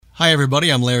Hi,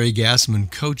 everybody. I'm Larry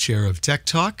Gassman, co-chair of Tech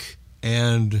Talk,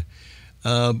 and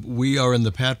we are in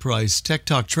the Pat Price Tech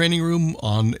Talk training room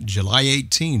on July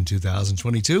 18,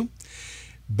 2022.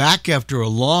 Back after a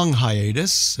long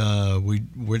hiatus, we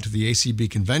went to the ACB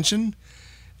convention,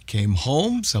 came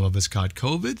home. Some of us caught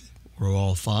COVID. We're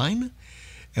all fine,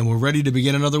 and we're ready to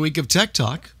begin another week of Tech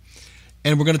Talk.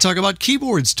 And we're going to talk about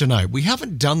keyboards tonight. We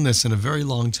haven't done this in a very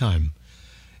long time,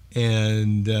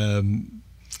 and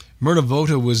Myrna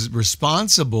Vota was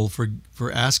responsible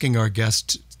for asking our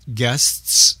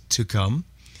guests to come,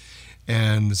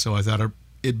 and so I thought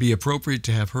it'd be appropriate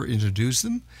to have her introduce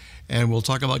them, and we'll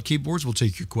talk about keyboards. We'll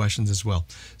take your questions as well.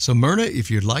 So Myrna,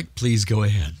 if you'd like, please go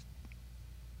ahead.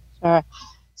 Sure.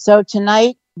 So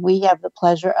tonight we have the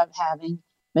pleasure of having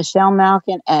Michelle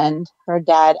Malkin and her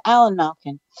dad, Alan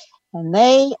Malkin, and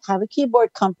they have a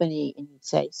keyboard company. And you'd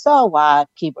say, so what?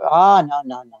 Keyboard? Oh,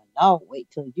 no. Wait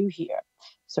till you hear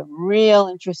some real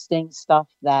interesting stuff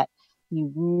that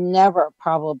you've never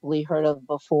probably heard of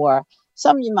before.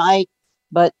 Some you might,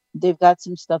 but they've got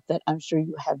some stuff that I'm sure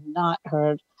you have not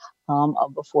heard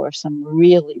of before.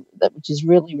 Which is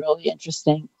really, really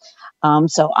interesting.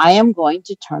 So I am going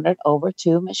to turn it over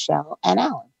to Michelle and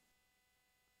Alan.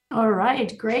 All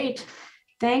right, great.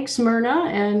 Thanks, Myrna,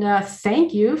 and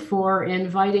thank you for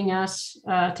inviting us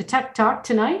to Tech Talk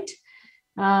tonight.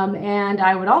 And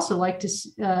I would also like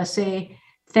to say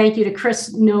thank you to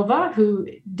Chris Nova, who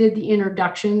did the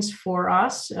introductions for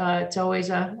us. It's always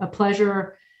a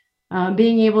pleasure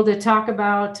being able to talk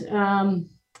about,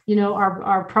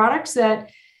 our products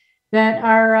that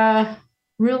are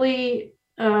really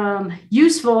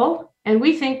useful and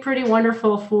we think pretty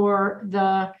wonderful for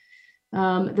the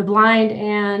blind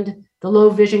and the low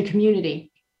vision community.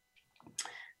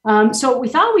 So we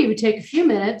thought we would take a few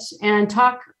minutes and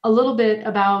talk a little bit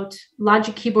about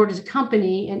Logic Keyboard as a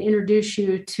company and introduce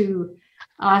you to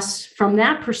us from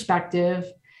that perspective,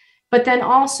 but then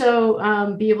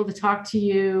also be able to talk to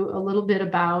you a little bit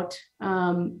about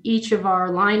each of our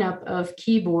lineup of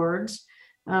keyboards.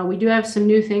 We do have some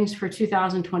new things for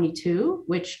 2022,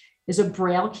 which is a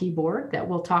Braille keyboard that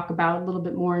we'll talk about a little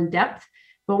bit more in depth,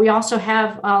 but we also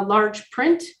have large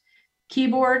print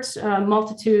keyboards,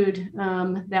 multitude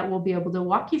that we'll be able to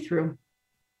walk you through.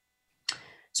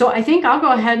 So I think I'll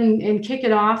go ahead and kick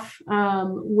it off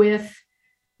with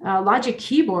Logic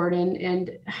Keyboard and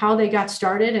how they got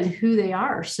started and who they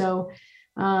are. So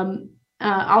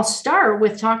I'll start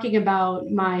with talking about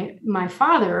my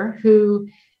father, who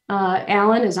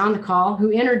Alan is on the call, who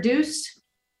introduced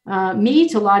me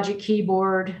to Logic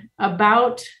Keyboard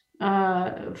about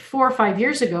 4 or 5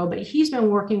 years ago, but he's been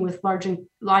working with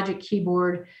Logic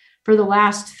Keyboard for the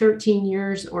last 13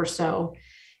 years or so.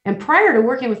 And prior to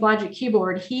working with Logic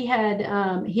Keyboard, he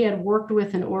had worked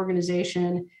with an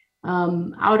organization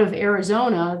out of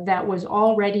Arizona that was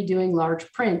already doing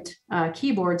large print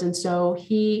keyboards. And so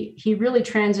he really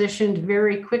transitioned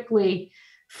very quickly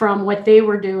from what they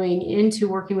were doing into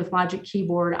working with Logic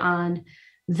Keyboard on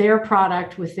their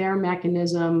product with their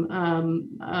mechanism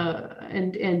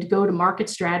and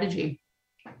go-to-market strategy.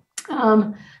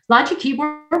 Logic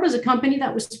Keyboard was a company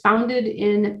that was founded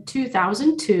in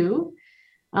 2002.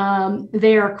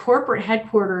 Their corporate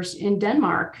headquarters in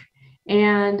Denmark,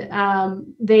 and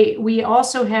we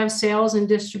also have sales and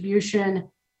distribution,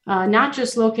 not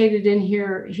just located in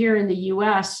here in the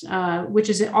U.S., which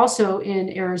is also in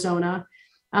Arizona,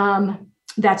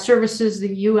 that services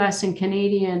the U.S. and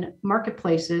Canadian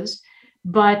marketplaces,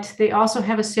 but they also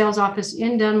have a sales office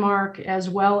in Denmark as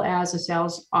well as a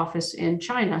sales office in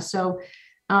China. So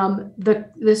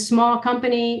the small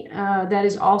company that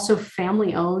is also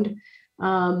family owned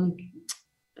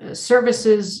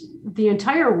services the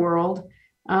entire world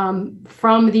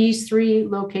from these 3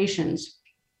 locations.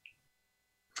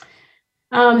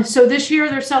 So this year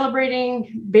they're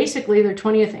celebrating basically their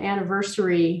 20th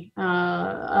anniversary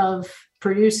of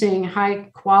producing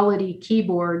high quality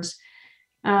keyboards.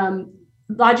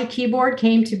 Logic Keyboard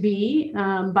came to be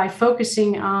by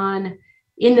focusing on,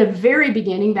 in the very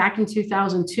beginning, back in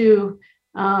 2002,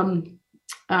 on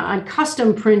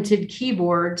custom printed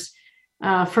keyboards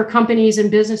for companies and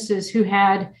businesses who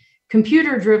had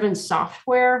computer-driven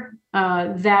software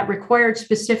that required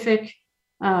specific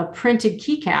printed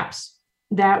keycaps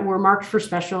that were marked for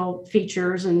special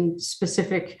features and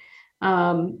specific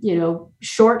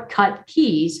shortcut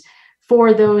keys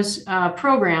for those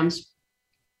programs.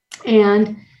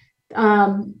 And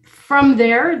from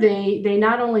there, they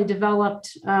not only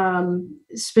developed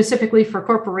specifically for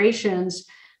corporations,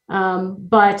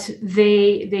 but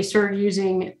they started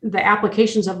using the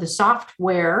applications of the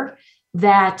software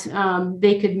that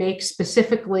they could make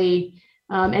specifically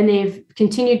and they've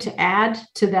continued to add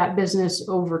to that business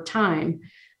over time.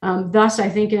 Thus, I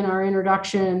think in our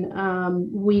introduction,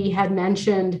 we had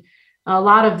mentioned a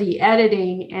lot of the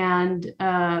editing, and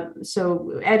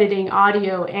so editing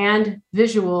audio and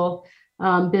visual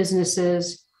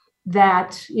businesses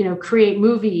that create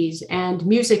movies and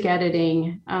music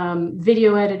editing,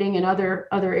 video editing, and other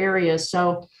areas.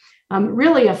 So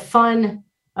really a fun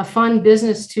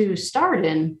business to start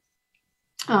in.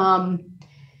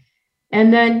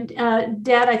 And then,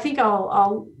 Dad, I think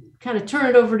I'll kind of turn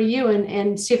it over to you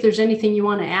and see if there's anything you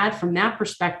want to add from that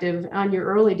perspective on your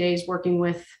early days working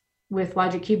with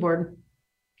Logic Keyboard.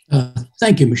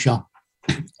 Thank you, Michelle.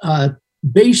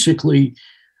 Basically,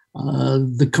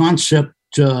 the concept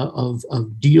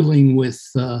of dealing with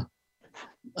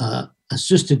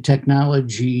assisted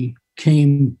technology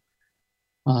came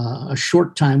a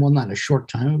short time, well, not a short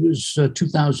time, it was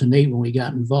 2008 when we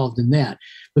got involved in that.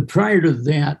 But prior to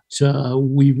that,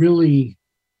 we really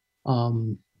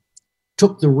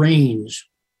took the reins,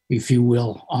 if you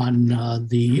will, on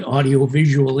the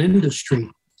audiovisual industry.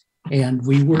 And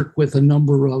we work with a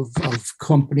number of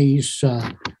companies,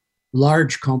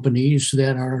 large companies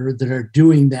that are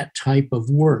doing that type of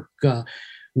work.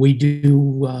 We do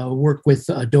work with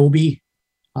Adobe,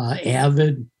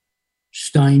 Avid,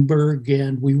 Steinberg,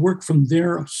 and we work from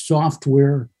their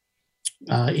software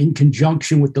in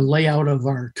conjunction with the layout of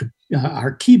our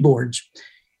keyboards.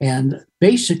 And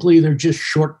basically, they're just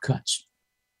shortcuts.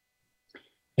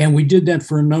 And we did that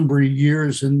for a number of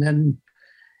years, and then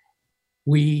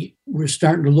we were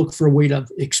starting to look for a way to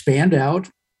expand out.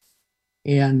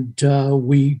 And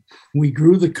we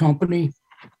grew the company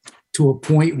to a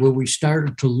point where we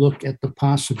started to look at the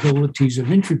possibilities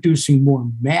of introducing more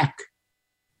Mac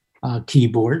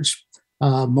keyboards.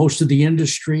 Most of the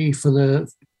industry, for the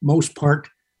most part,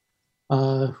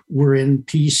 were in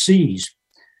PCs.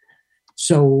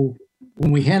 So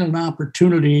when we had an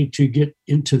opportunity to get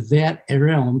into that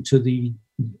realm, to the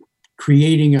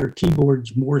creating our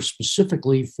keyboards more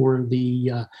specifically for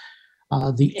the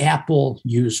Apple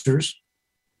users,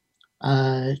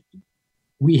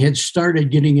 we had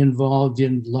started getting involved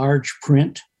in large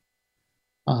print,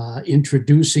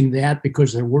 introducing that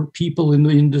because there were people in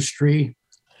the industry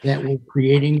that were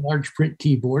creating large print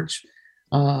keyboards,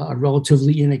 a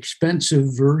relatively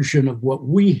inexpensive version of what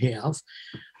we have,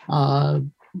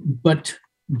 but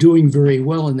doing very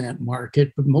well in that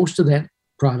market. But most of that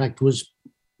product was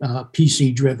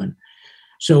PC driven.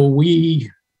 So we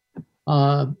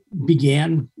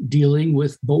began dealing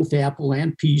with both Apple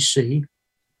and PC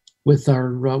with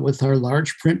our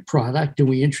large print product, and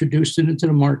we introduced it into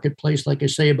the marketplace, like I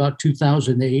say, about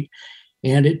 2008,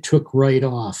 and it took right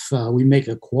off. We make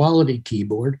a quality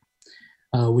keyboard.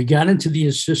 We got into the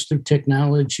assistive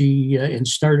technology and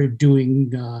started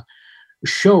doing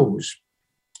shows,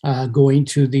 going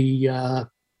to the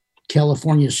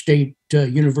California State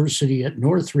University at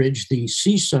Northridge, the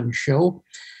CSUN show,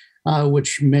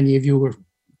 which many of you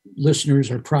listeners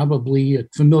are probably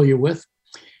familiar with,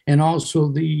 and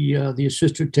also the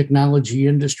Assistive Technology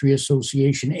Industry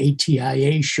Association,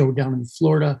 ATIA show down in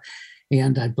Florida,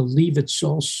 and I believe it's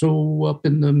also up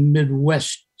in the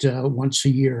Midwest once a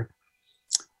year.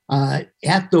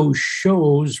 At those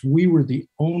shows, we were the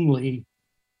only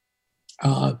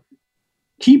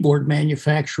keyboard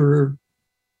manufacturer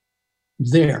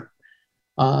there.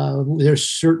 There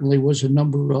certainly was a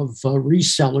number of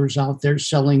resellers out there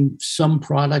selling some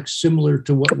products similar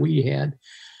to what we had.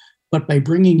 But by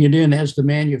bringing it in as the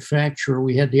manufacturer,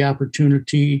 we had the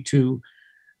opportunity to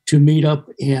meet up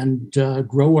and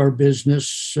grow our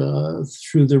business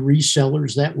through the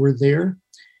resellers that were there,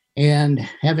 and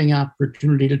having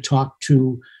opportunity to talk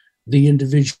to the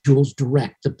individuals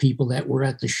direct, the people that were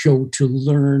at the show, to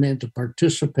learn and to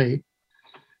participate.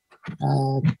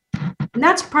 And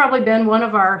that's probably been one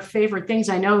of our favorite things.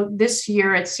 I know this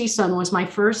year at CSUN was my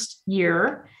first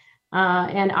year,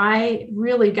 and I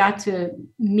really got to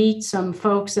meet some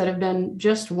folks that have been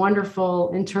just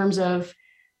wonderful in terms of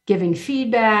giving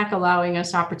feedback, allowing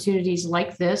us opportunities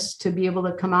like this to be able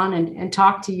to come on and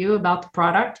talk to you about the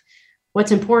product.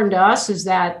 What's important to us is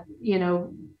that,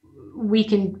 we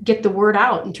can get the word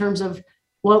out in terms of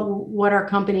what our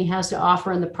company has to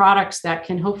offer and the products that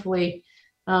can hopefully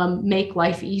make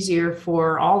life easier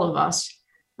for all of us.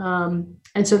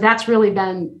 And so that's really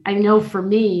been, I know for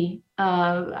me,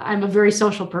 I'm a very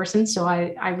social person, so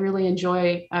I really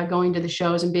enjoy going to the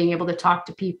shows and being able to talk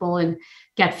to people and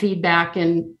get feedback,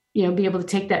 and be able to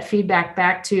take that feedback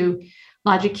back to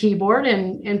Logic Keyboard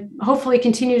and hopefully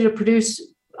continue to produce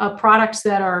products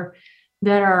that are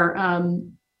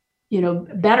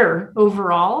better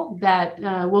overall, that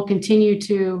will continue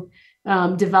to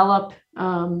develop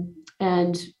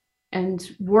and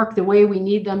work the way we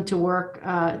need them to work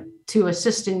to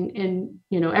assist in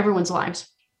everyone's lives.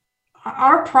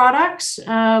 Our products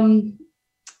kind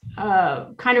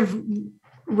of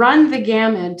run the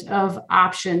gamut of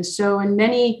options. So in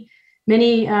many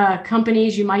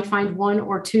companies, you might find one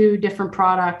or two different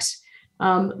products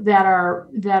that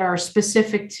are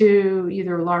specific to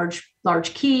either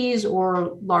large keys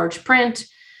or large print.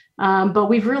 But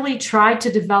we've really tried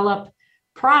to develop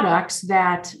products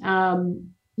that are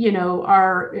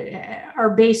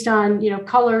based on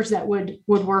colors that would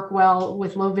work well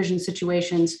with low vision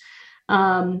situations,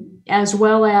 as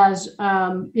well as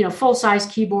full size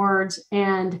keyboards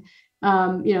and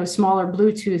smaller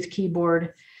Bluetooth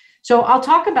keyboard. So I'll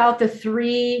talk about the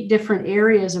 3 different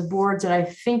areas of boards that I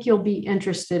think you'll be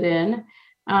interested in.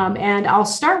 And I'll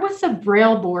start with the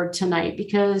Braille board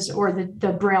tonight or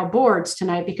the Braille boards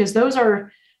tonight, because those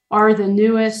are the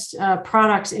newest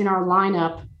products in our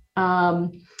lineup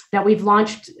that we've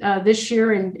launched this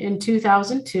year in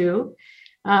 2002.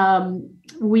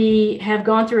 We have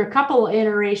gone through a couple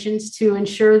iterations to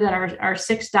ensure that our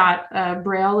 6-dot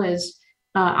Braille is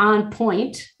on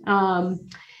point. So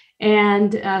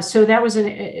that was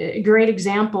a great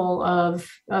example of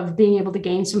being able to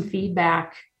gain some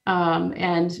feedback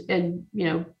and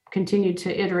continue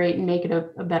to iterate and make it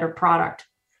a better product.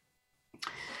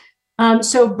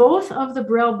 So both of the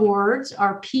Braille boards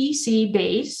are PC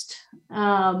based,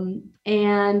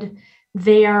 and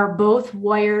they are both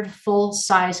wired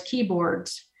full-size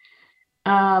keyboards.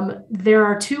 There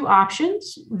are 2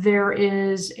 options. There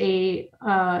is a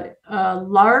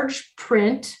large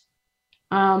print,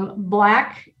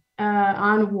 black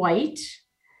on white,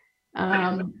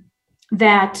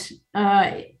 that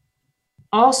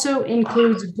also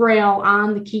includes Braille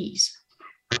on the keys.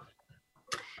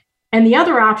 And the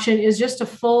other option is just a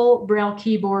full Braille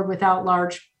keyboard without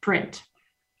large print.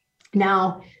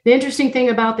 Now, the interesting thing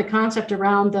about the concept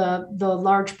around the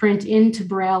large print into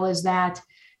Braille is that,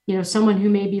 someone who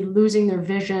may be losing their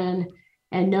vision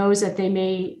and knows that they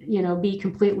may, be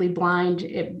completely blind,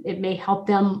 it may help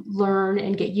them learn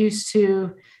and get used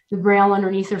to the Braille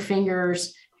underneath their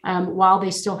fingers while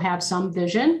they still have some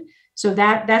vision. So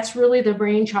that's really the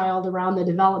brainchild around the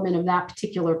development of that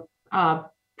particular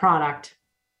product.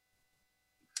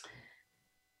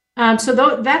 So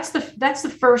that's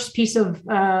the first piece of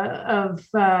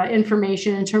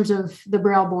information in terms of the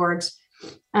Braille boards.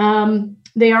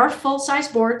 They are full-size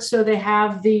boards, so they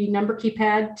have the number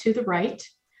keypad to the right,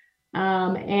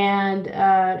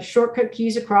 and shortcut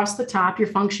keys across the top, your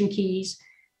function keys,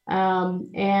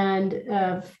 and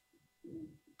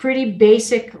pretty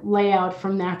basic layout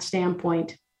from that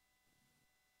standpoint.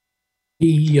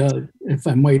 If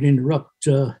I might interrupt,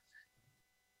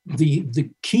 the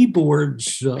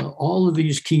keyboards, all of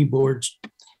these keyboards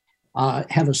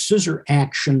have a scissor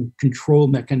action control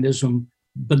mechanism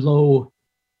below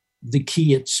the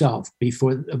key itself,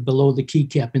 below the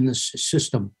keycap in the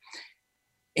system.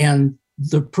 And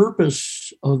the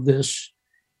purpose of this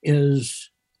is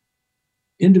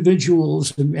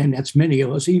individuals, and that's many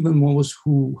of us, even those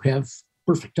who have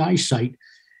perfect eyesight,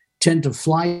 tend to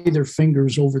fly their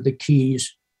fingers over the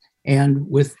keys. And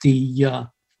with the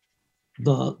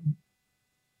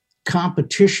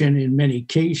competition in many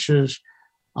cases,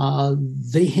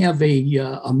 they have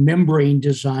a membrane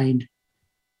designed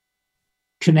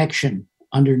connection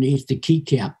underneath the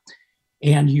keycap.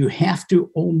 And you have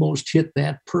to almost hit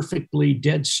that perfectly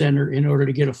dead center in order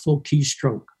to get a full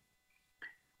keystroke.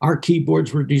 Our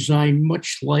keyboards were designed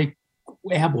much like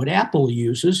what Apple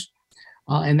uses,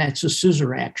 and that's a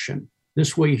scissor action.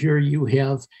 This way here you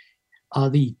have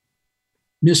the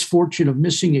misfortune of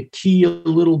missing a key a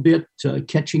little bit,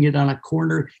 catching it on a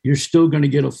corner, you're still going to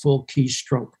get a full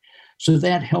keystroke. So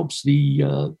that helps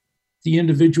the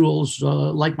individuals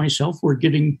like myself who are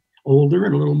getting older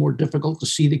and a little more difficult to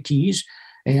see the keys,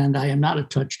 and I am not a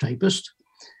touch typist.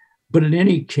 But in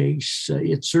any case,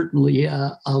 it certainly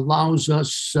allows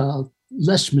us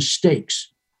less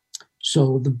mistakes.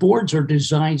 So the boards are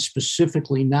designed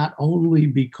specifically not only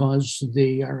because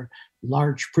they are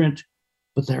large print,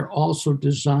 but they're also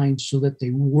designed so that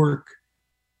they work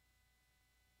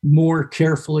more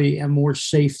carefully and more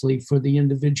safely for the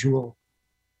individual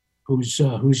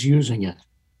who's using it.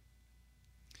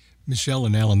 Michelle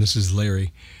and Alan, this is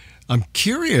Larry. I'm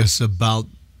curious about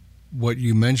what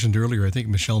you mentioned earlier. I think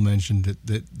Michelle mentioned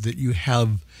that you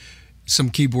have some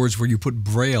keyboards where you put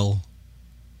Braille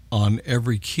on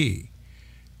every key.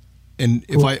 And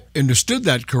if I understood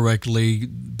that correctly,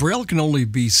 Braille can only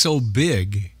be so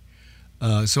big.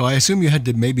 So I assume you had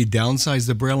to maybe downsize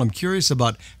the Braille. I'm curious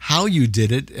about how you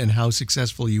did it and how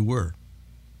successful you were.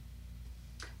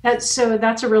 That's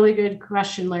a really good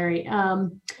question, Larry.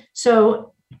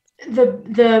 So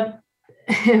the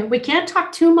we can't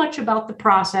talk too much about the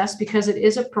process because it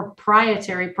is a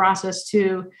proprietary process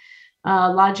to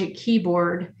Logic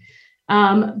Keyboard.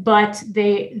 But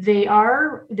they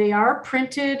are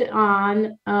printed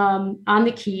on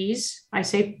the keys. I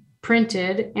say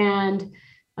printed, and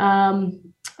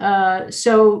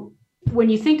so when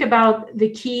you think about the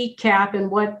key cap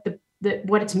and what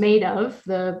what it's made of,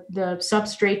 the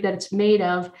substrate that it's made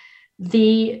of,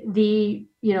 the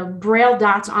Braille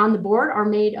dots on the board are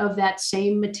made of that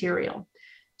same material.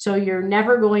 So you're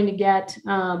never going to get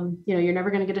you're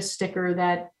never going to get a sticker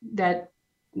that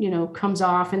comes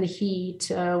off in the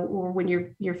heat or when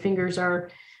your fingers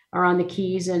are on the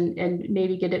keys and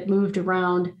maybe get it moved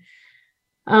around.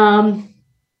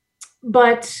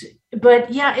 But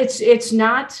yeah, it's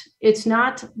not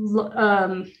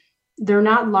they're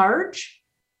not large,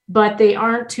 but they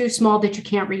aren't too small that you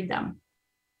can't read them.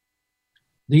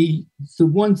 The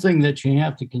one thing that you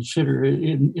have to consider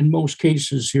in most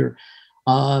cases here,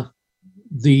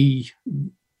 the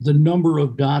number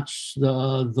of dots,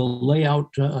 the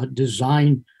layout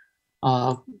design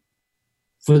for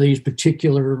these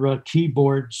particular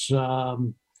keyboards,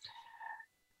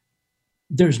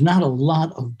 there's not a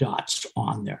lot of dots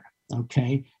on there.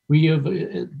 Okay, we have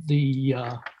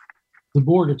the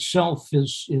board itself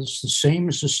is the same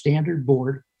as a standard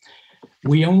board.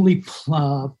 We only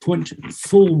put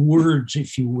full words,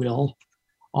 if you will,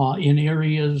 in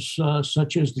areas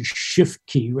such as the shift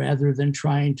key, rather than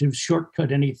trying to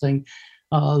shortcut anything.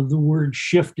 The word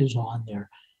shift is on there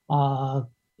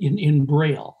in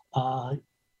Braille.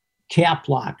 Cap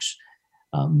locks.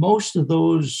 Most of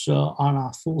those on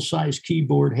a full-size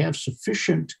keyboard have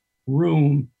sufficient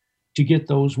room to get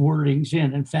those wordings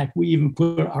in. In fact, we even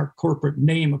put our corporate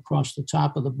name across the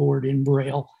top of the board in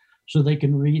Braille so they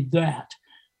can read that.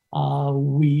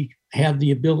 We have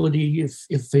the ability,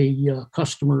 if a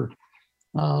customer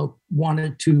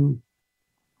wanted to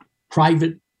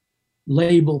private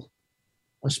label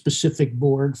a specific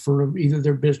board for either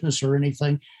their business or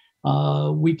anything,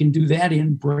 we can do that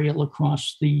in Braille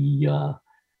across the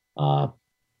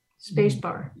space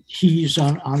bar keys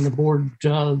on the board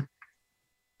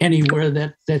anywhere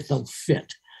that they'll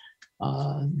fit.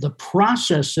 The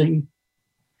processing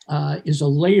is a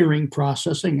layering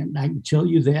processing, and I can tell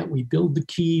you that we build the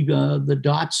key, the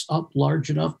dots up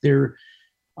large enough. They're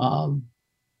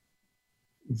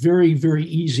very, very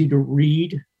easy to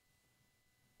read,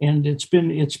 and it's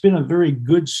been a very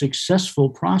good, successful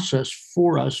process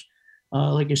for us.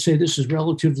 Like I say, this is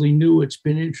relatively new. It's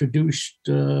been introduced,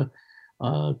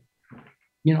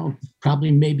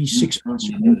 probably maybe 6 months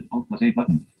ago.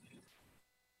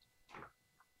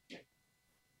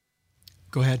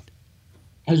 Go ahead.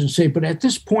 As I say, but at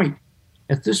this point,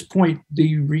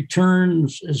 the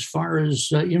returns as far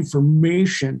as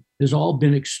information has all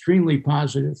been extremely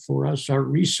positive for us. Our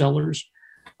resellers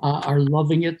are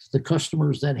loving it. The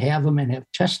customers that have them and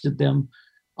have tested them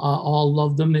all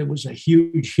love them. It was a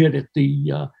huge hit at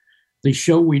the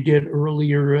show we did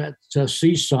earlier at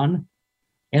CSUN,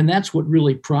 and that's what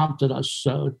really prompted us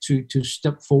to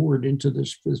step forward into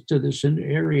this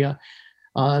area.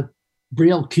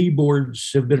 Braille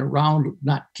keyboards have been around,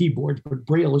 not keyboards, but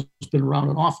Braille has been around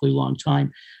an awfully long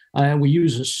time. We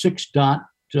use a 6-dot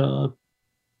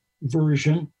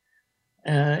version,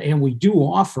 and we do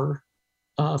offer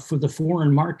for the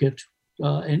foreign market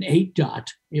an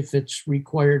 8-dot if it's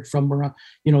required from our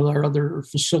other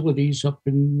facilities up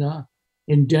in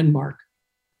Denmark.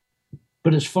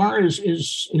 But as far as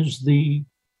the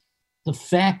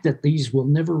fact that these will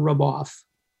never rub off,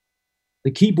 the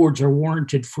keyboards are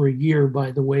warranted for a year, by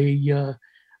the way,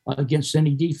 against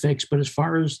any defects. But as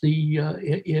far as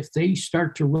if they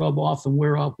start to rub off and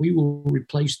wear off, we will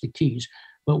replace the keys.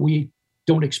 But we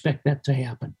don't expect that to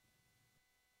happen.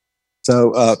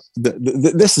 So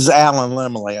this is Alan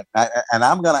Lemley, and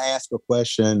I'm going to ask a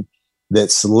question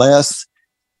that's less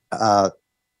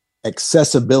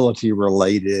accessibility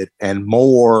related and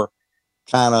more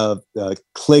kind of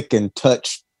click and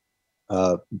touch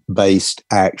based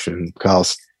action,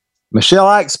 because Michelle,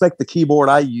 I expect the keyboard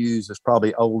I use is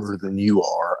probably older than you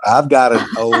are. I've got an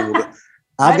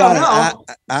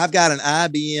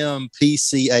IBM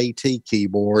PCAT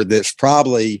keyboard that's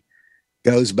probably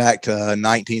goes back to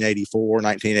 1984,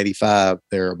 1985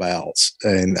 thereabouts,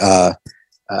 and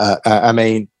I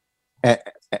mean, and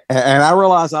I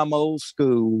realize I'm old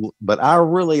school, but I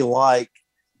really like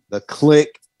the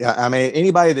click. I mean,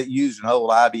 anybody that used an old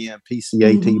IBM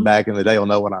PCAT back in the day will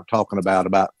know what I'm talking about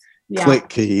click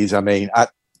keys. I mean,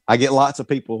 I get lots of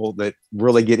people that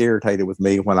really get irritated with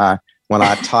me when I when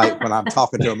I type when I'm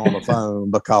talking to them on the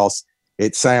phone, because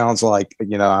it sounds like,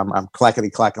 I'm clackety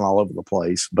clacking all over the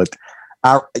place. But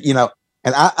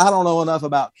and I don't know enough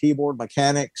about keyboard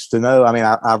mechanics to know. I mean,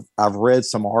 I've read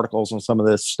some articles on some of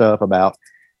this stuff about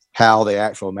how the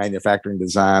actual manufacturing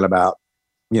design about,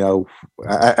 and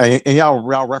y'all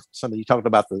referenced something. You talked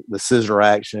about the scissor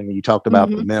action. You talked about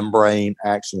the membrane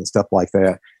action and stuff like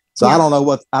that. So I don't know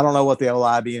what the old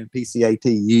IBM PCAT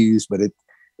used, but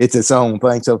it's its own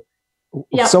thing. So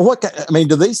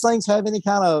do these things have any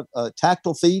kind of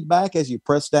tactile feedback as you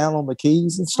press down on the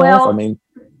keys and stuff? Well,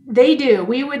 they do.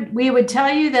 We would tell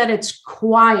you that it's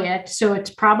quiet, so it's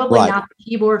probably not the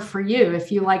keyboard for you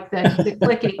if you like the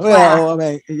clickety clack. Well,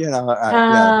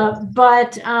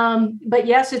 but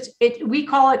yes, we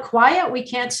call it quiet. We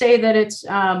can't say that it's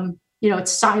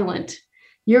it's silent.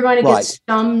 You're going to get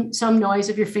some noise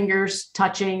of your fingers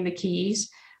touching the keys,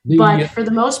 but for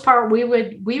the most part, we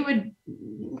would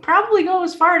probably go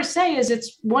as far to say as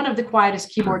it's one of the quietest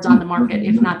keyboards on the market,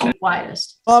 if not the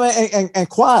quietest. Well, and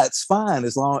quiet's fine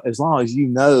as long as you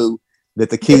know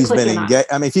that the key's been engaged.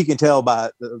 I mean, if you can tell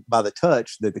by the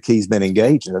touch that the key's been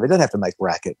engaged, it doesn't have to make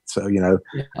racket. So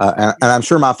and I'm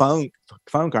sure my phone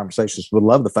conversations would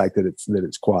love the fact that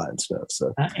it's quiet and stuff.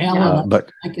 So, Alan,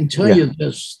 but I can tell you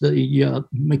this: the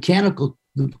mechanical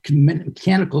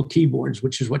keyboards,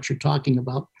 which is what you're talking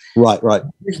about. Right.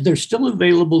 They're still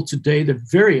available today. They're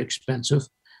very expensive.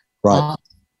 Right.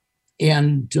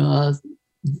 And the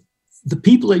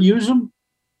people that use them,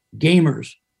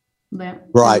 gamers.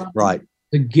 Right.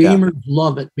 The gamers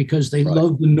love it because they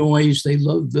love the noise. They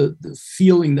love the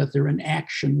feeling that they're in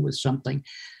action with something.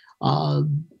 The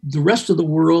rest of the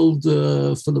world,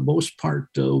 for the most part,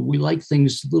 we like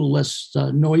things a little less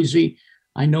noisy.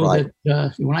 I know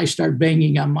that when I start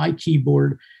banging on my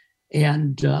keyboard,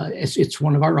 and it's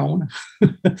one of our own,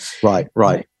 right.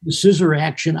 The scissor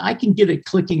action, I can get it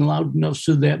clicking loud enough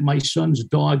so that my son's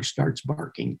dog starts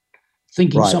barking,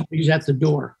 thinking somebody's at the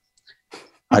door.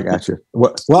 I got you.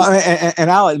 Well, and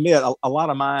I'll admit a lot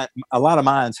of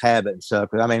mine's have it and stuff.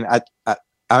 I mean,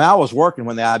 I was working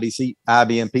when the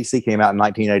IBM PC came out in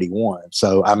 1981.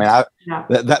 So, I mean,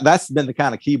 that's been the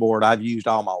kind of keyboard I've used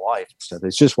all my life and stuff.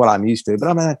 It's just what I'm used to. But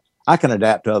I mean, I can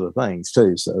adapt to other things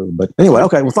too. So, but anyway,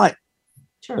 okay, well, fine.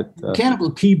 Sure. But,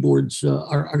 mechanical keyboards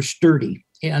are sturdy,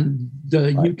 and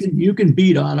you can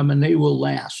beat on them, and they will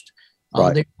last.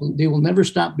 They will never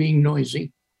stop being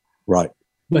noisy. Right.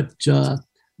 But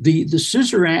the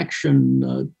scissor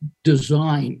action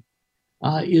design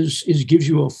gives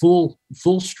you a full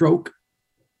stroke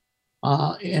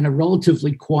and a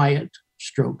relatively quiet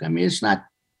stroke. I mean, it's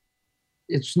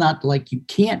not like you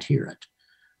can't hear it,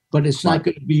 but it's not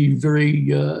going to be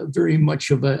very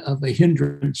much of a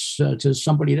hindrance to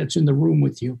somebody that's in the room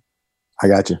with you. I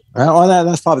got you. Well,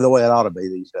 that's probably the way it ought to be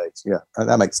these days. Yeah,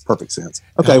 that makes perfect sense.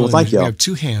 Okay, Alan, well, thank you. We have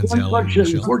two hands, Alan.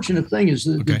 The unfortunate thing is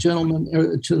that the gentlemen,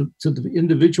 to the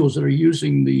individuals that are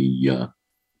using the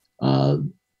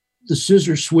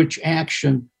scissor switch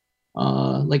action,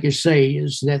 like I say,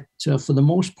 is that for the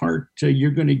most part, you're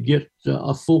going to get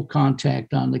a full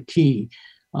contact on the key.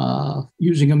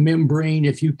 Using a membrane,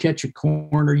 if you catch a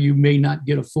corner, you may not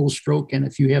get a full stroke. And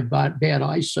if you have bad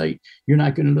eyesight, you're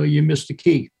not going to know you missed a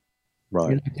key.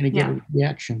 Right. You're not going to get a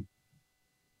reaction.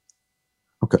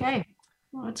 Okay.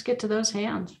 Well, let's get to those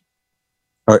hands.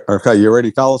 All right. Okay. You ready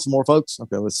to call us some more folks?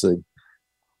 Okay. Let's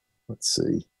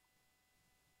see.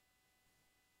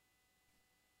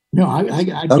 No, I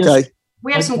guess. Okay.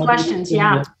 We have some questions.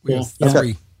 Yeah. We have Okay.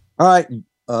 three. All right.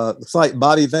 Looks like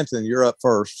Bobby Vinton, you're up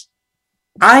first.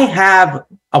 I have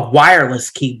a wireless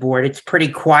keyboard. It's pretty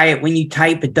quiet. When you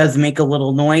type, it does make a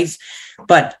little noise.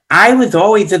 But I was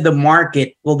always in the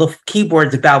market. Well, the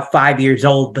keyboard's about 5 years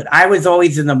old, but I was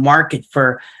always in the market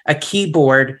for a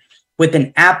keyboard with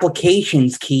an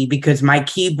applications key because my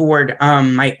keyboard,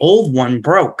 my old one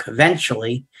broke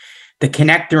eventually. The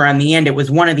connector on the end, it was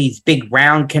one of these big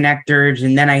round connectors.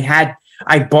 And then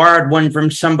I borrowed one from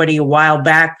somebody a while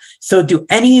back. So do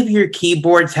any of your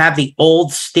keyboards have the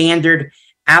old standard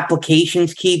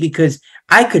applications key? Because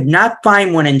I could not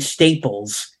find one in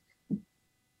Staples.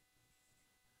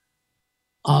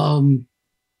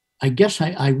 I guess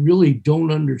I really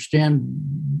don't understand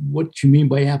what you mean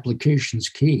by applications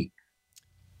key.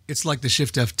 It's like the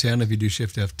Shift F10 if you do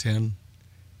Shift F10.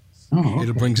 Oh, okay.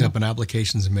 It brings up an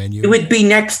applications menu. It would be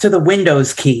next to the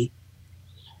Windows key.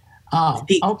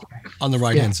 Okay. On the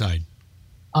right-hand side.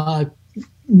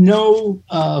 No,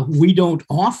 we don't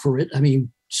offer it. I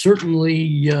mean,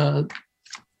 certainly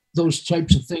those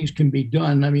types of things can be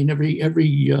done. I mean,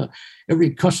 every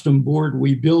custom board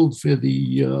we build for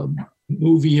the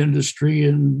movie industry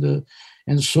and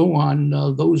so on,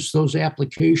 those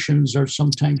applications are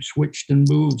sometimes switched and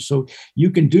moved. So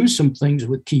you can do some things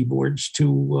with keyboards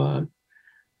to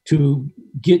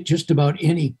get just about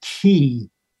any key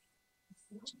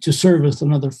to service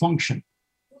another function.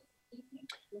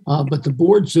 But the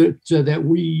boards that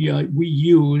we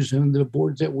use, and the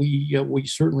boards that we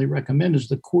certainly recommend, is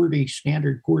the QWERTY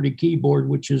standard QWERTY keyboard,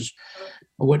 which is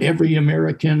what every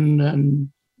American and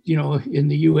in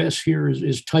the U.S. here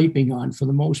is typing on for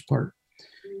the most part.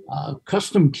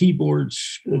 Custom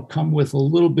keyboards come with a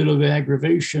little bit of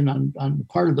aggravation on the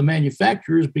part of the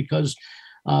manufacturers, because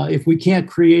if we can't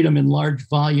create them in large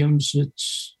volumes,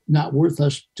 it's not worth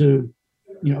us to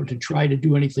try to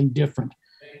do anything different.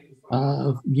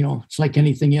 It's like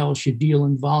anything else, you deal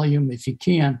in volume if you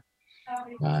can.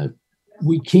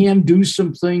 We can do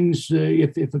some things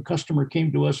if a customer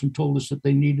came to us and told us that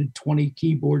they needed 20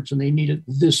 keyboards and they need it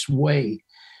this way.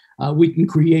 We can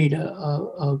create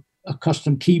a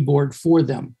custom keyboard for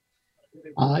them,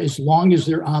 as long as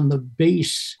they're on the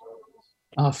base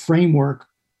framework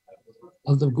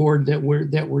of the board that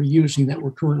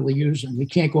we're currently using. We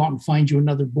can't go out and find you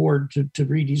another board to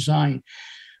redesign.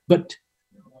 But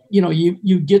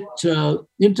you get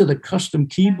into the custom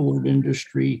keyboard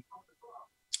industry.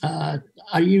 I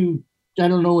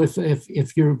don't know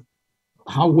if you're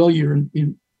how well you're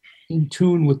in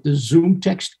tune with the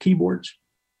ZoomText keyboards.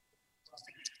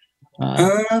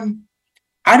 I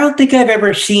don't think I've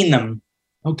ever seen them.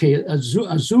 Okay, a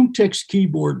ZoomText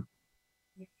keyboard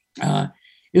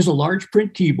is a large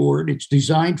print keyboard. It's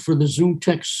designed for the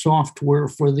ZoomText software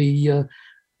for the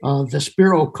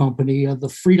Vespero company, the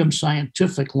Freedom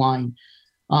Scientific line.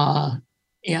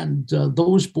 And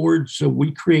those boards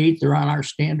we create, they're on our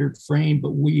standard frame,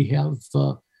 but we have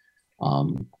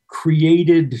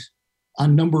created a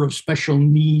number of special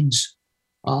needs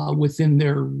within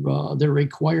their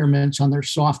requirements on their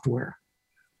software.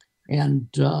 And,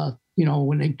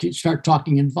 when they start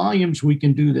talking in volumes, we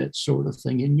can do that sort of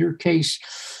thing. In your case,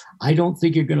 I don't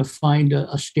think you're going to find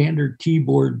a standard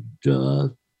keyboard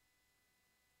that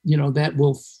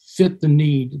will fit the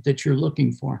need that you're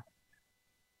looking for.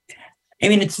 I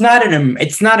mean, it's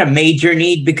not a major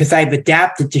need because I've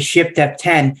adapted to Shift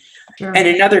F10. Sure. And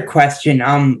another question,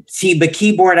 the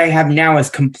keyboard I have now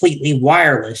is completely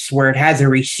wireless, where it has a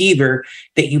receiver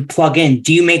that you plug in.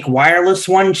 Do you make wireless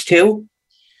ones too?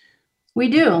 We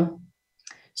do.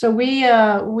 So we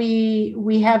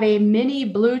have a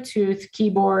mini Bluetooth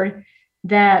keyboard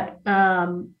that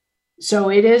so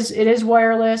it is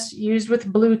wireless, used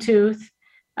with Bluetooth,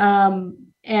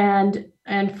 and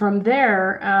from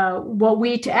there, what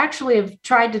we actually have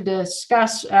tried to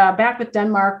discuss back with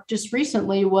Denmark just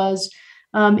recently was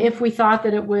if we thought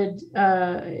that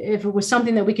if it was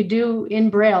something that we could do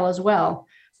in Braille as well.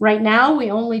 Right now,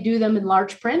 we only do them in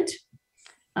large print,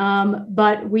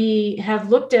 but we have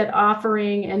looked at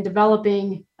offering and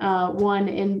developing one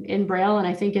in Braille, and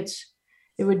I think it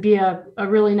would be a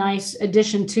really nice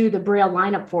addition to the Braille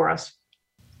lineup for us.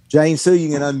 Jane Sue, you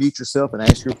can unmute yourself and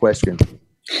ask your question.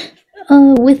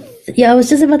 I was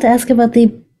just about to ask about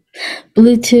the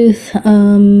Bluetooth.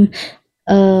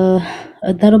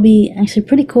 That'll be actually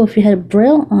pretty cool if you had a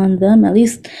Braille on them. At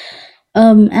least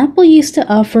Apple used to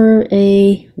offer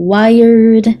a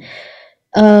wired,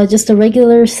 just a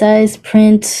regular size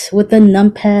print with a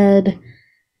numpad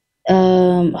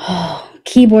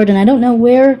keyboard, and I don't know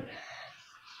where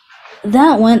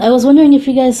that went. I was wondering if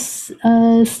you guys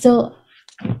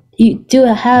you do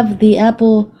have the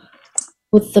Apple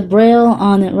with the Braille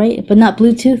on it, right? But not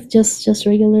Bluetooth, just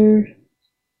regular.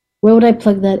 Where would I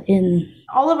plug that in?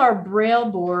 All of our Braille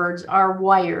boards are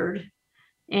wired,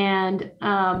 and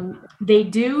they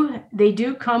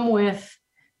do come with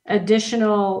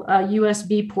additional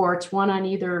USB ports, one on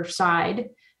either side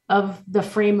of the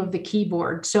frame of the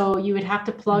keyboard. So you would have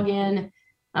to plug in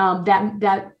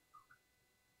that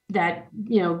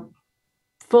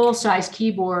full size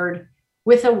keyboard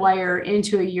with a wire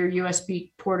into your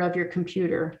USB port of your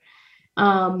computer.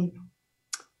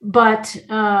 But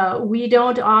we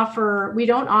don't offer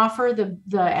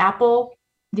the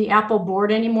Apple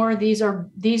board anymore. These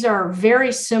are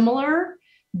very similar,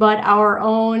 but our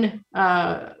own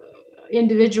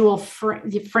individual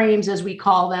frames, as we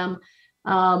call them,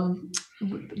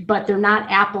 but they're not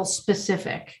Apple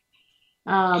specific.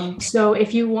 So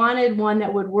if you wanted one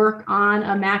that would work on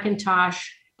a Macintosh,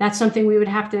 that's something we would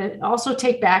have to also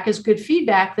take back as good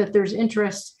feedback that there's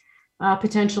interest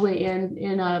potentially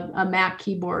in a Mac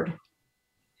keyboard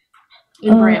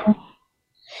in Braille.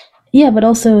 Yeah, but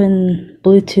also in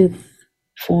Bluetooth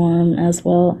form as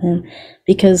well, and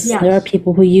because there are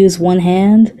people who use one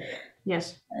hand.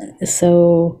 Yes.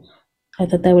 So I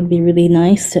thought that would be really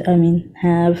nice to,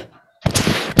 have.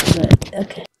 But,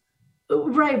 okay.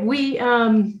 Right. We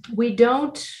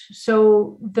don't.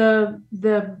 So the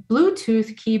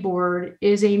Bluetooth keyboard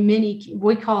is a mini.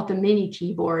 We call it the mini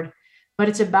keyboard, but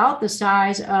it's about the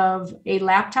size of a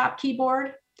laptop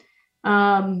keyboard.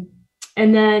 And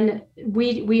then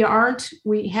we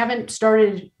haven't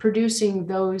started producing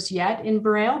those yet in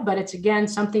Braille, but it's again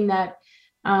something that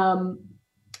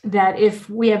that if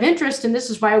we have interest, and this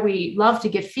is why we love to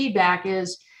get feedback,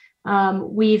 is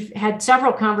we've had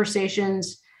several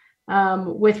conversations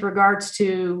with regards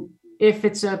to if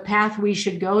it's a path we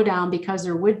should go down, because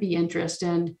there would be interest.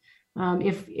 And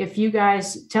if you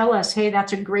guys tell us, hey,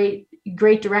 that's a great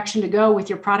direction to go with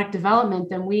your product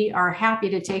development, then we are happy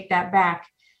to take that back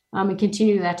and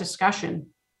continue that discussion.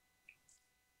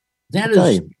 That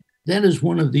is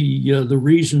one of the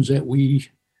reasons that we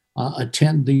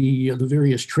attend the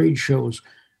various trade shows.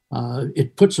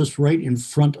 It puts us right in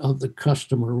front of the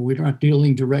customer. We're not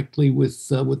dealing directly with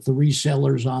the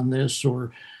resellers on this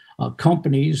or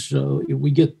companies.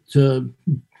 We get Mr.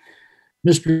 and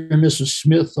Mrs.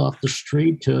 Smith off the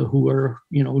street who are,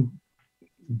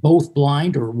 both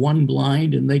blind or one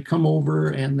blind, and they come over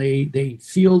and they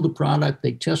feel the product,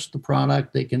 they test the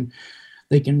product, they can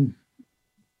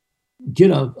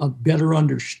get a better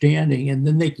understanding, and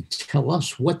then they can tell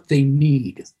us what they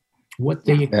need, what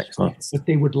they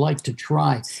would like to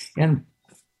try. And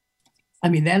I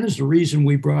mean, that is the reason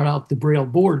we brought out the Braille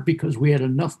board, because we had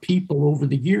enough people over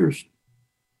the years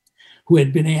who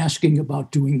had been asking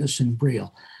about doing this in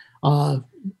Braille.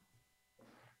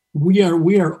 We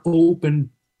are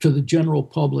open to the general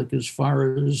public as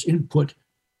far as input,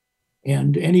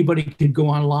 and anybody could go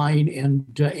online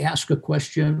and ask a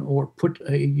question or put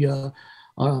a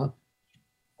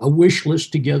wish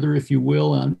list together, if you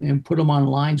will, and put them on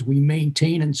lines. We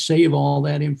maintain and save all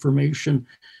that information.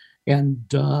 And,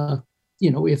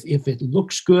 if it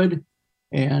looks good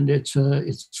and it's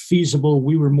feasible,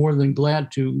 we were more than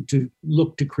glad to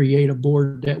look to create a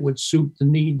board that would suit the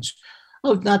needs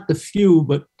of not the few,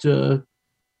 but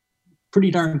pretty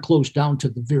darn close down to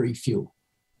the very few.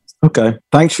 Okay.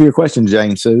 Thanks for your question,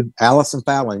 Jane Sue. Allison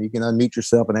Fallon, you can unmute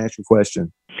yourself and ask your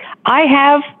question. I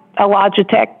have a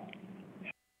Logitech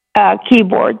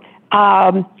keyboard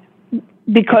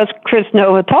because Chris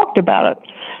Nova talked about it.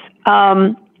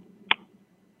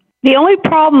 The only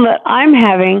problem that I'm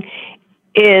having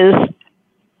is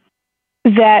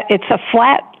that it's a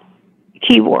flat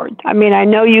keyboard. I mean, I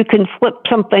know you can flip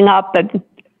something up,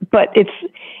 but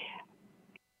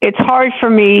it's hard for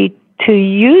me to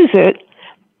use it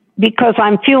because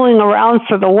I'm feeling around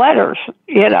for the letters.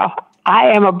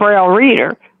 I am a Braille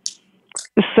reader.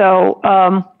 So,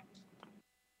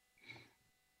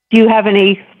 do you have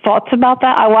any thoughts about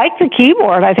that? I like the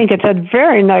keyboard. I think it's a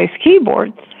very nice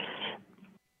keyboard.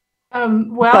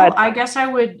 I guess I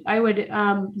would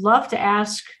love to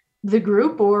ask the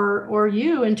group or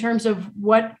you in terms of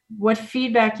what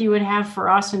feedback you would have for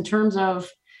us in terms of,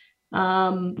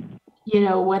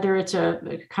 whether it's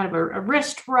a kind of a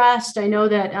wrist rest. I know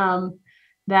that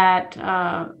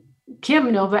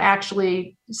Kim Nova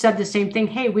actually said the same thing.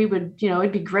 Hey, we would,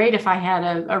 it'd be great if I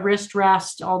had a wrist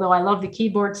rest, although I love the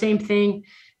keyboard. Same thing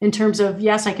in terms of,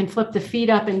 yes, I can flip the feet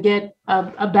up and get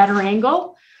a better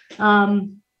angle.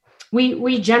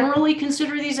 We generally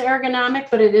consider these ergonomic,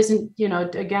 but it isn't,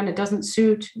 again, it doesn't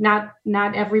suit, not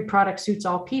every product suits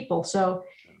all people. So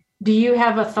do you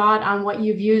have a thought on what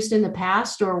you've used in the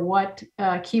past or what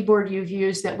keyboard you've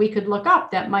used that we could look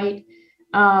up that might,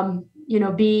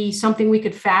 be something we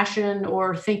could fashion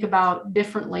or think about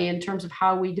differently in terms of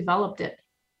how we developed it?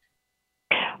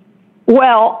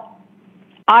 Well,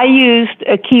 I used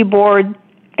a keyboard,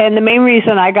 and the main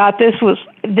reason I got this was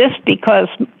because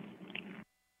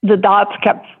the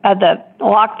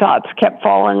lock dots kept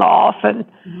falling off and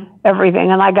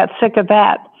everything, and I got sick of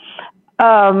that.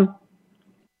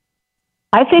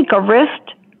 I think a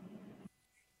wrist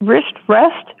rest,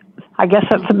 I guess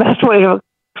that's the best way to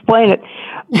explain it,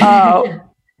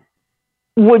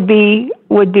 would be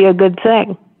a good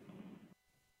thing.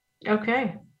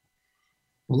 Okay.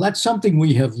 Well, that's something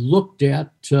we have looked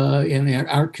at and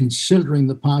are considering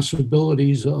the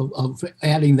possibilities of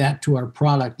adding that to our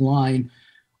product line.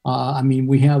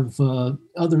 We have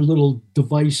other little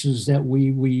devices that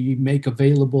we make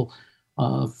available.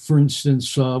 For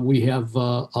instance, we have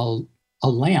a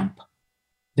lamp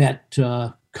that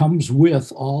comes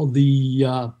with all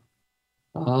the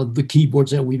keyboards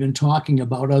that we've been talking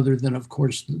about, other than, of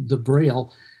course, the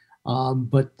Braille.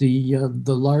 But the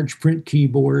large print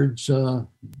keyboards, the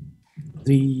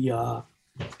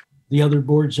other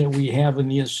boards that we have in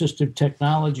the assistive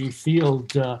technology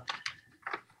field,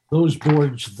 those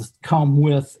boards come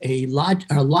with a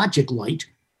Logic Light,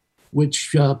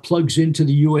 which plugs into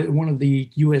one of the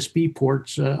USB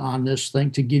ports on this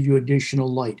thing to give you additional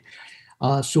light.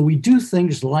 So we do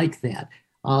things like that.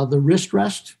 The wrist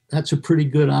rest, that's a pretty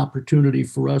good opportunity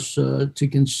for us to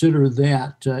consider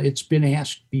that. It's been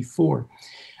asked before.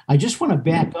 I just want to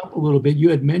back up a little bit. You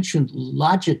had mentioned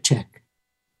Logitech.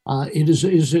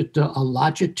 Is it a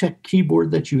Logitech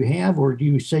keyboard that you have, or do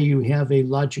you say you have a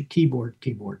Logic keyboard?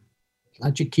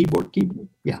 Logic keyboard?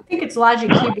 Yeah. I think it's Logic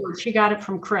keyboard. She got it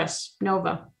from Chris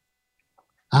Nova.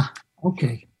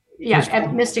 Okay. Yeah,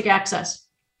 at Mystic Access.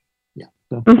 Yeah.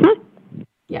 So.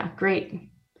 Yeah, great.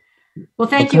 Well,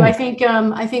 thank you. I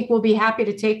think we'll be happy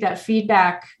to take that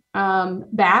feedback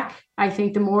back. I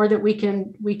think the more that we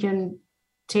can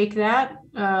take that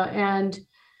and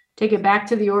take it back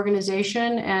to the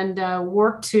organization and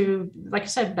work to, like I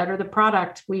said, better the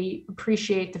product. We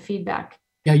appreciate the feedback.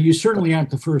 Yeah, you certainly aren't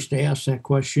the first to ask that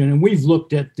question, and we've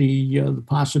looked at the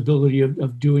possibility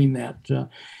of doing that.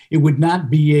 It would not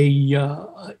be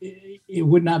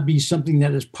something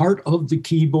that is part of the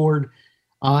keyboard.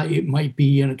 It might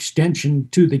be an extension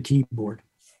to the keyboard.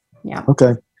 Yeah.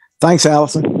 Okay. Thanks,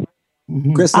 Allison.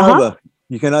 Mhm. Chris Nova,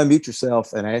 you can unmute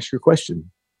yourself and ask your question.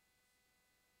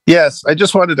 Yes, I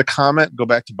just wanted to go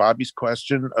back to Bobby's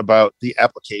question about the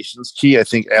applications key. I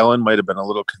think Alan might have been a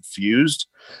little confused.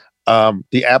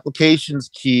 The applications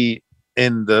key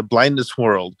in the blindness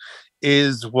world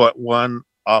is what one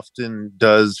often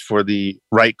does for the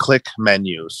right click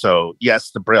menu. So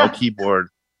yes, the Braille keyboard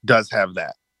does have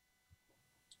that.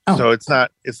 Oh. So it's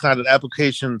not an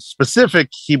application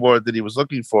specific keyboard that he was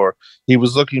looking for. He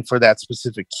was looking for that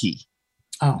specific key.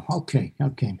 Oh, okay.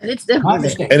 And it's definitely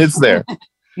there. And it's there.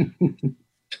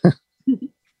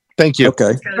 Thank you.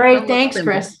 Okay. Great. Thanks,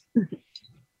 Chris.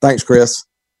 Thanks, Chris.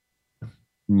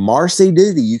 Marcy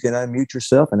Doody, you can unmute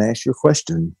yourself and ask your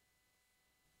question.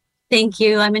 Thank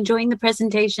you. I'm enjoying the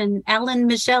presentation. Alan,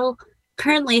 Michelle,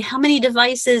 currently, how many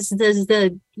devices does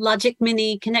the Logic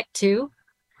Mini connect to?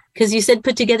 Because you said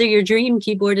put together your dream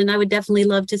keyboard, and I would definitely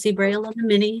love to see Braille on the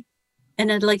Mini.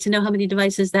 And I'd like to know how many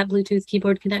devices that Bluetooth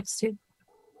keyboard connects to.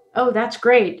 Oh, that's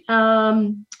great.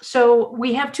 So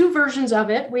we have two versions of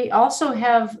it. We also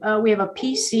have a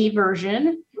PC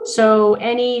version. So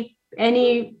any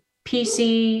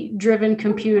PC driven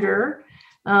computer,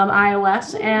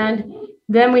 iOS, and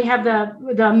then we have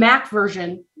the Mac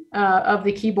version of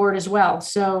the keyboard as well.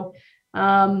 So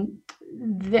all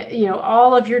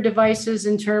of your devices,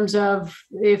 in terms of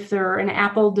if they're an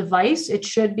Apple device, it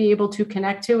should be able to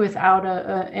connect to without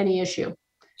any issue.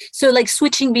 So like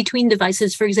switching between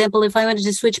devices, for example, if I wanted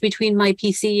to switch between my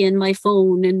PC and my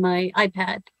phone and my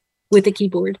iPad with a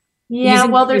keyboard. Yeah,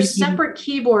 well, there's separate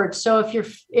keyboards. So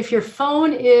if your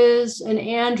phone is an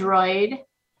Android,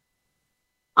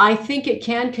 I think it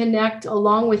can connect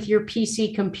along with your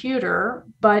PC computer.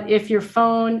 But if your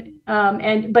phone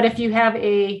but if you have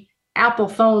a Apple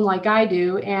phone like I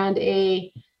do, and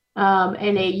I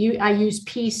use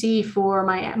PC for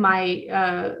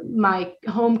my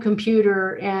home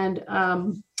computer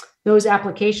and those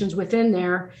applications within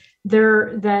there,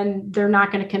 they're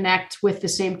not going to connect with the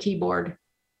same keyboard.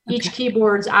 Okay. Each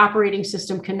keyboard's operating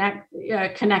system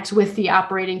connects with the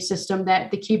operating system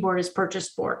that the keyboard is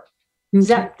purchased for. Does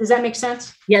that make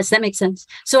sense? Yes, that makes sense.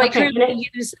 So okay.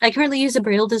 I currently use a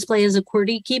Braille display as a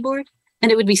QWERTY keyboard,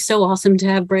 and it would be so awesome to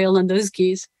have Braille on those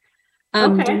keys.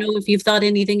 Don't know if you've thought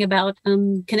anything about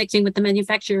connecting with the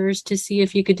manufacturers to see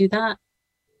if you could do that.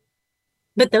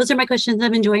 But those are my questions.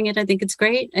 I'm enjoying it. I think it's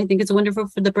great. I think it's wonderful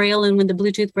for the Braille, and when the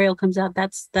Bluetooth Braille comes out,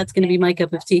 that's going to be my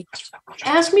cup of tea.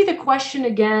 Ask me the question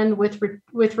again with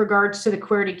regards to the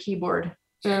QWERTY keyboard.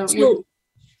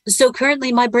 So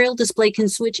currently my Braille display can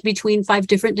switch between 5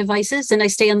 different devices, and I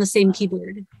stay on the same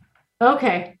keyboard.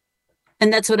 Okay.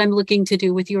 And that's what I'm looking to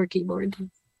do with your keyboard.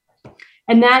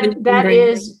 And that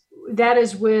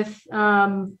is with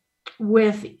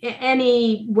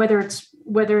any, whether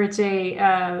it's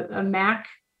a Mac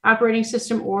operating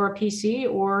system or a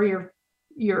PC or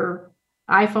your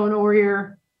iPhone or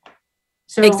your.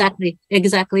 So exactly. It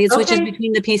switches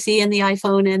between the PC and the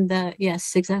iPhone and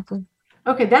yes, exactly.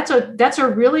 Okay, that's a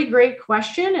really great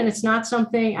question, and it's not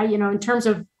something in terms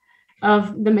of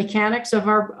the mechanics of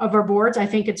our boards. I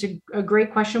think it's a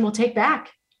great question. We'll take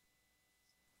back.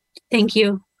 Thank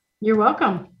you. You're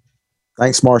welcome.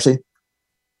 Thanks, Marcy.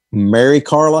 Mary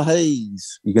Carla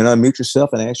Hayes, you can unmute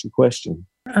yourself and ask your question.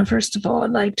 First of all,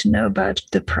 I'd like to know about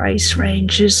the price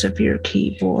ranges of your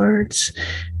keyboards.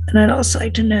 And I'd also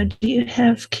like to know, do you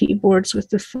have keyboards with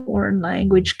the foreign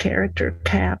language character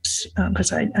caps?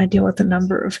 Because I deal with a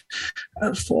number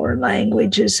of foreign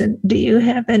languages. And do you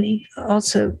have any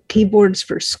also keyboards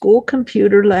for school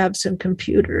computer labs and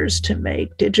computers to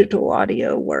make digital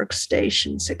audio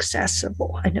workstations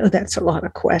accessible? I know that's a lot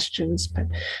of questions, but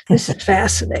this is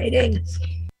fascinating.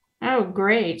 Oh,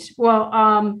 great. Well,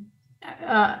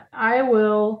 I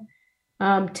will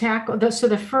tackle the, so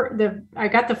I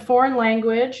got the foreign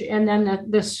language and then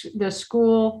the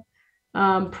school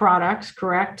products,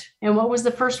 correct? And what was the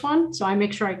first one? So I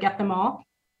make sure I get them all.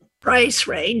 Price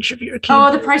range of your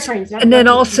keyboard. Oh, the price range. And then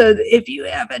also if you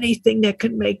have anything that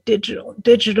can make digital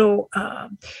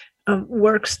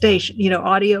workstation,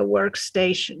 audio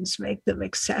workstations, make them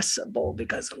accessible,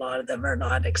 because a lot of them are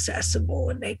not accessible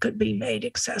and they could be made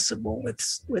accessible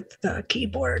with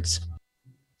keyboards.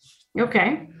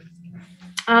 Okay.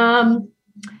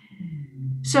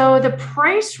 So the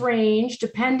price range,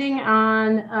 depending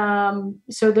on,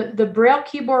 so the Braille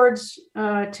keyboards,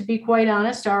 to be quite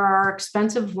honest, are our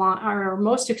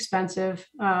most expensive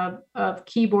of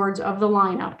keyboards of the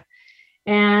lineup.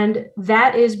 And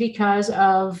that is because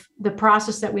of the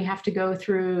process that we have to go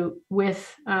through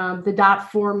with the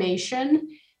dot formation.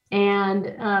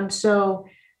 And so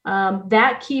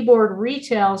that keyboard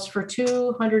retails for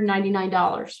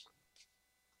 $299.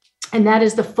 And that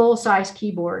is the full size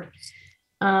keyboard.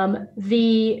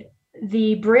 The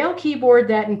Braille keyboard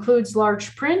that includes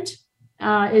large print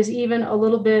is even a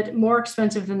little bit more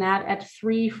expensive than that at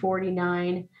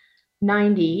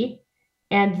 $349.90.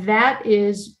 And that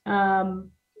is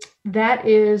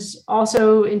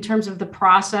also in terms of the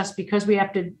process, because we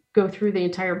have to go through the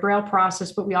entire Braille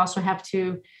process, but we also have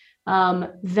to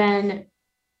then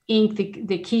ink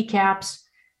the keycaps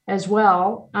as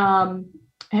well.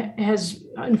 Has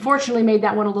unfortunately made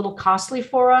that one a little costly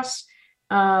for us,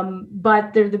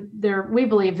 but we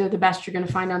believe they're the best you're going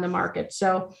to find on the market.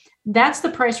 So that's the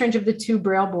price range of the two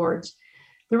Braille boards.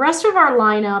 The rest of our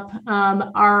lineup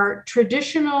are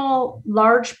traditional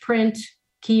large print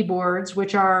keyboards,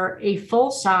 which are a full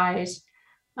size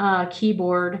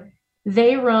keyboard.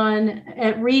 They run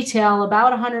at retail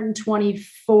about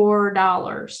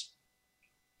 $124.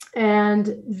 And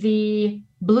the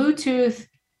Bluetooth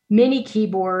mini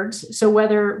keyboards, so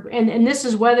whether, and this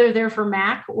is whether they're for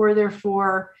Mac or they're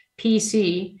for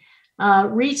PC,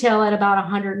 retail at about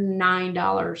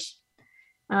 $109.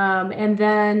 And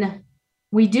then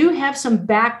we do have some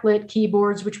backlit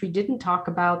keyboards, which we didn't talk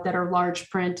about, that are large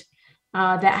print,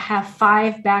 that have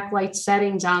 5 backlight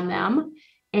settings on them.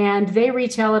 And they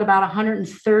retail at about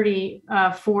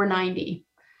 $130,490.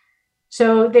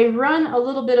 So they run a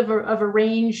little bit of a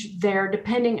range there,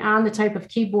 depending on the type of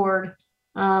keyboard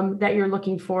that you're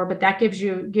looking for, but that gives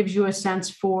you a sense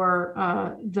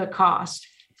for the cost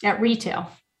at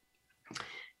retail.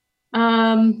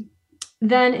 Then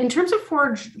in terms of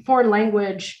foreign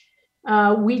language,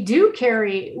 we do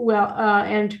carry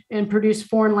and produce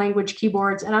foreign language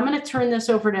keyboards. And I'm going to turn this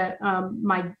over to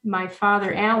my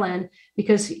father, Alan,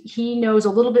 because he knows a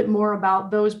little bit more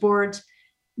about those boards.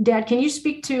 Dad, can you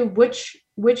speak to which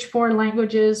foreign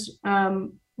languages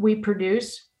we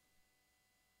produce?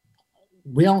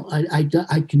 Well, I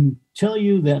can tell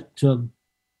you that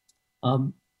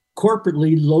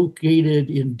corporately located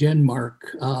in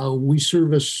Denmark, we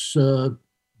service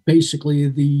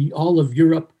basically all of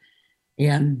Europe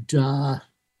and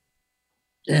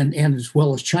as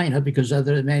well as China, because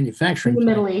other than manufacturing, the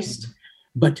Middle East.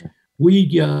 But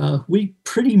we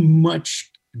pretty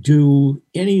much do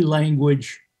any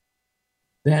language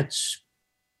that's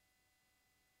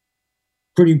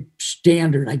pretty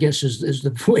standard, I guess is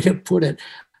the way to put it.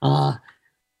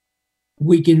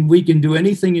 We can do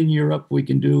anything in Europe. We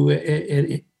can do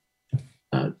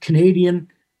Canadian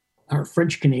or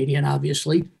French Canadian,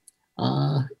 obviously,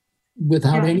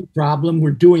 without any problem.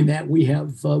 We're doing that. We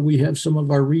have some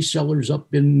of our resellers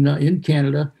up in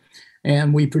Canada,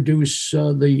 and we produce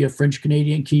the French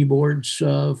Canadian keyboards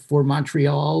for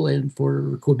Montreal and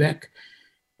for Quebec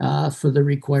for the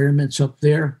requirements up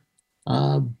there.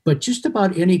 But just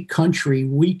about any country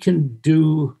we can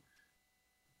do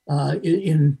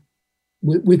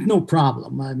with no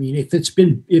problem. I mean, if it's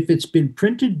been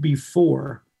printed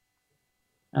before,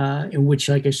 in which,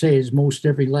 like I say, is most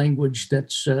every language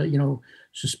that's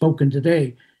spoken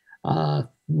today,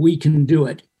 we can do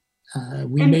it.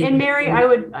 And Mary,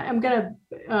 I'm going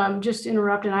to just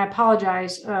interrupt, and I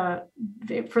apologize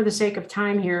for the sake of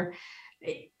time here.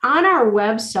 On our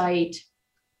website,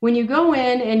 when you go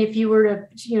in and if you were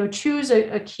to choose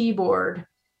a keyboard,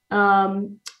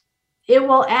 it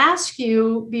will ask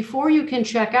you before you can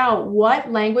check out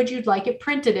what language you'd like it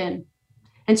printed in.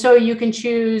 And so you can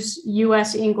choose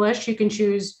US English, you can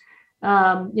choose,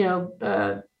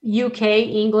 UK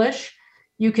English,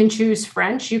 you can choose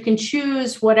French, you can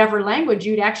choose whatever language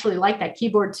you'd actually like that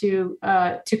keyboard to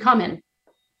come in.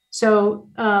 So,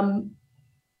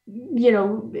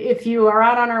 if you are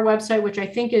out on our website, which I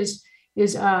think is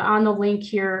on the link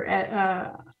here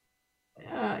at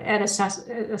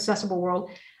Accessible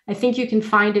World, I think you can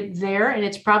find it there, and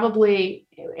it's probably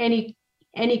any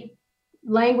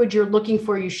language you're looking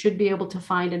for, you should be able to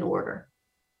find an order.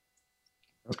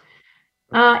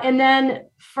 And then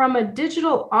from a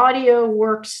digital audio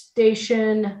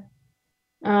workstation,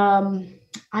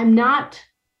 I'm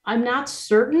not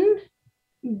certain,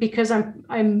 because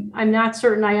I'm not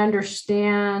certain I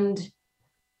understand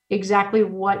exactly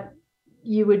what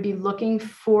you would be looking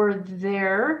for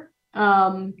there.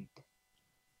 And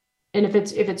if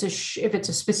it's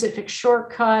a specific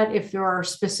shortcut, if there are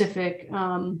specific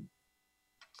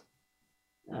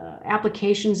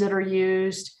applications that are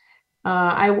used,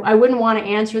 I wouldn't want to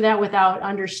answer that without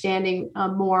understanding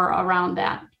more around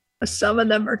that. Some of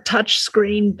them are touch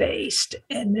screen based,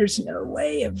 and there's no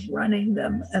way of running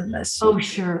them unless. Oh,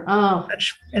 sure. Oh.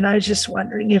 And I was just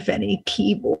wondering if any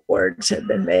keyboards have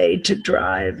been made to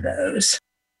drive those.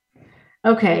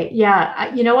 Okay.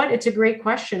 Yeah. You know what? It's a great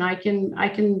question. I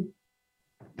can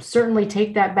certainly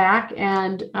take that back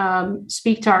and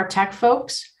speak to our tech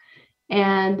folks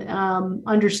and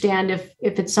understand if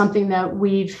it's something that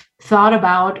we've thought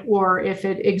about or if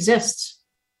it exists.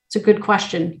 It's a good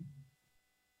question.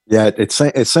 Yeah, it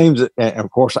seems, and of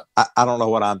course, I don't know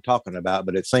what I'm talking about,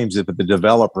 but it seems if the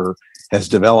developer has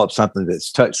developed something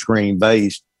that's touchscreen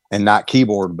based and not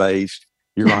keyboard based,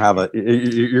 you're gonna have a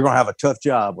tough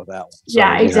job with that one. So,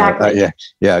 yeah, exactly.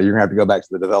 Yeah, you're gonna have to go back to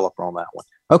the developer on that one.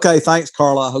 Okay, thanks,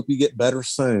 Carla. I hope you get better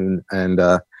soon, and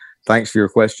thanks for your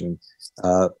question.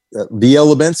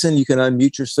 Viola Benson, you can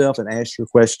unmute yourself and ask your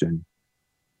question.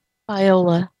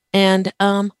 Viola, and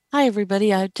hi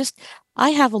everybody.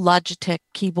 I have a Logitech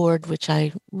keyboard, which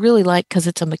I really like because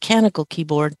it's a mechanical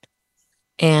keyboard,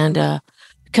 and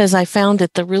because I found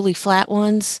that the really flat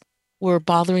ones were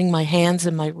bothering my hands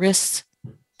and my wrists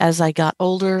as I got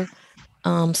older.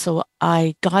 So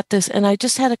I got this, and I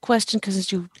just had a question because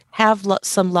you have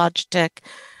some Logitech.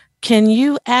 Can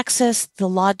you access the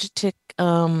Logitech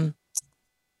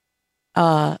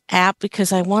app?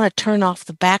 Because I want to turn off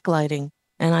the backlighting,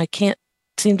 and I can't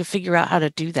seem to figure out how to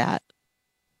do that.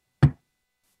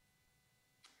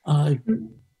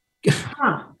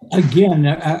 Again,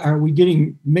 are we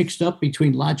getting mixed up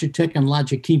between Logitech and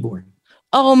Logic Keyboard?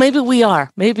 Oh, maybe we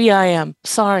are. Maybe I am.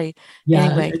 Sorry. Yeah.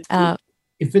 Anyway,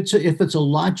 if it's a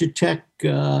Logitech,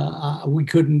 we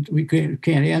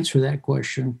can't answer that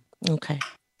question. Okay.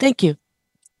 Thank you.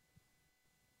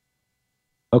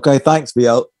 Okay. Thanks,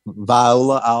 Viola.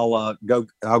 I'll go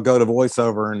to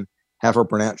voiceover and have her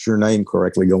pronounce your name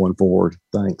correctly going forward.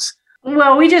 Thanks.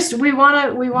 Well, we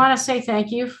want to say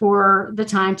thank you for the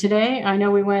time today. I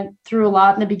know we went through a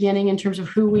lot in the beginning in terms of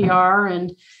who we are,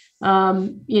 and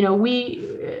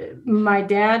my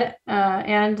dad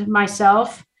and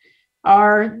myself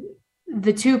are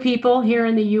the two people here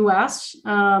in the U.S.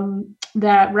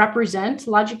 That represent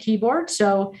Logic Keyboard.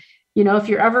 So, if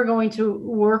you're ever going to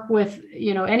work with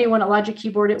anyone at Logic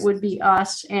Keyboard, it would be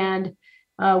us. And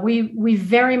we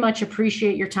very much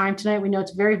appreciate your time tonight. We know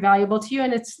it's very valuable to you,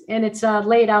 and it's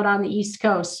laid out on the East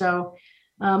Coast. So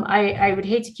I would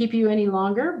hate to keep you any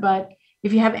longer, but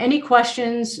if you have any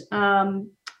questions,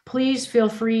 please feel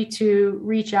free to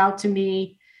reach out to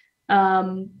me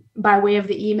by way of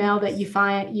the email that you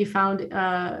found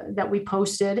that we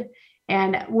posted,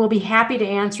 and we'll be happy to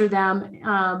answer them.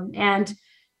 And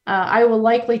I will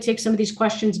likely take some of these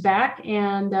questions back,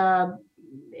 and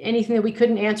anything that we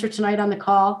couldn't answer tonight on the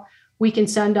call, we can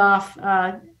send off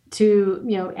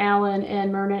to Alan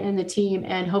and Myrna and the team,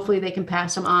 and hopefully they can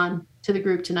pass them on to the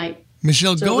group tonight.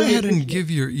 Michelle, go ahead and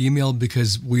give your email,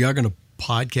 because we are going to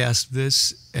podcast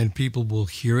this and people will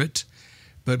hear it,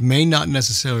 but may not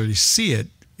necessarily see it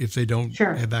if they don't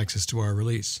have access to our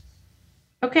release.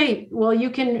 Okay. Well, you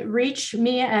can reach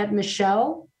me at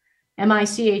Michelle,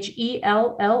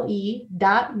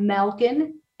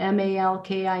 MICHELLE.Malkin,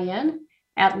 MALKIN,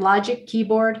 at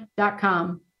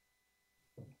logickeyboard.com.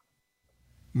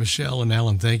 Michelle and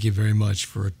Alan, thank you very much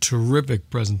for a terrific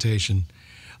presentation.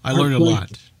 I learned a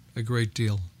lot, a great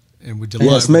deal, and we're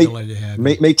delighted to have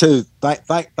you. Me too.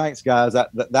 Thanks, guys.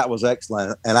 That was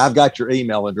excellent. And I've got your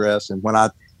email address, and when I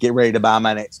get ready to buy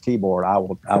my next keyboard, I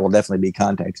will definitely be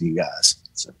contacting you guys.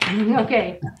 So.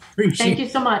 Okay. Thank you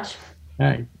so much. All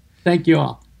right. Thank you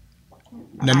all.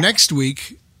 Now, next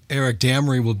week, Eric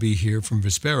Damery will be here from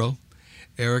Vispero,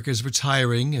 Eric is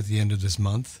retiring at the end of this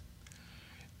month,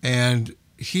 and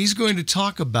he's going to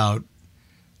talk about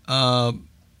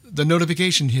the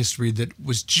notification history that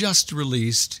was just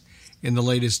released in the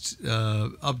latest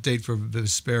update for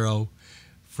Vispero,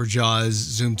 for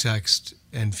JAWS, ZoomText,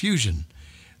 and Fusion.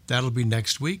 That'll be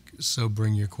next week, so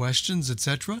bring your questions,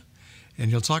 etc. And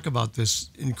he'll talk about this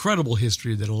incredible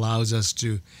history that allows us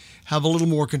to have a little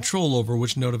more control over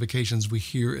which notifications we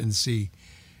hear and see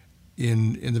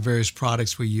in the various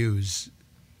products we use.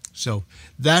 So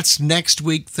that's next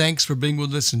week. Thanks for being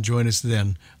with us, and join us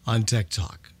then on Tech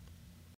Talk.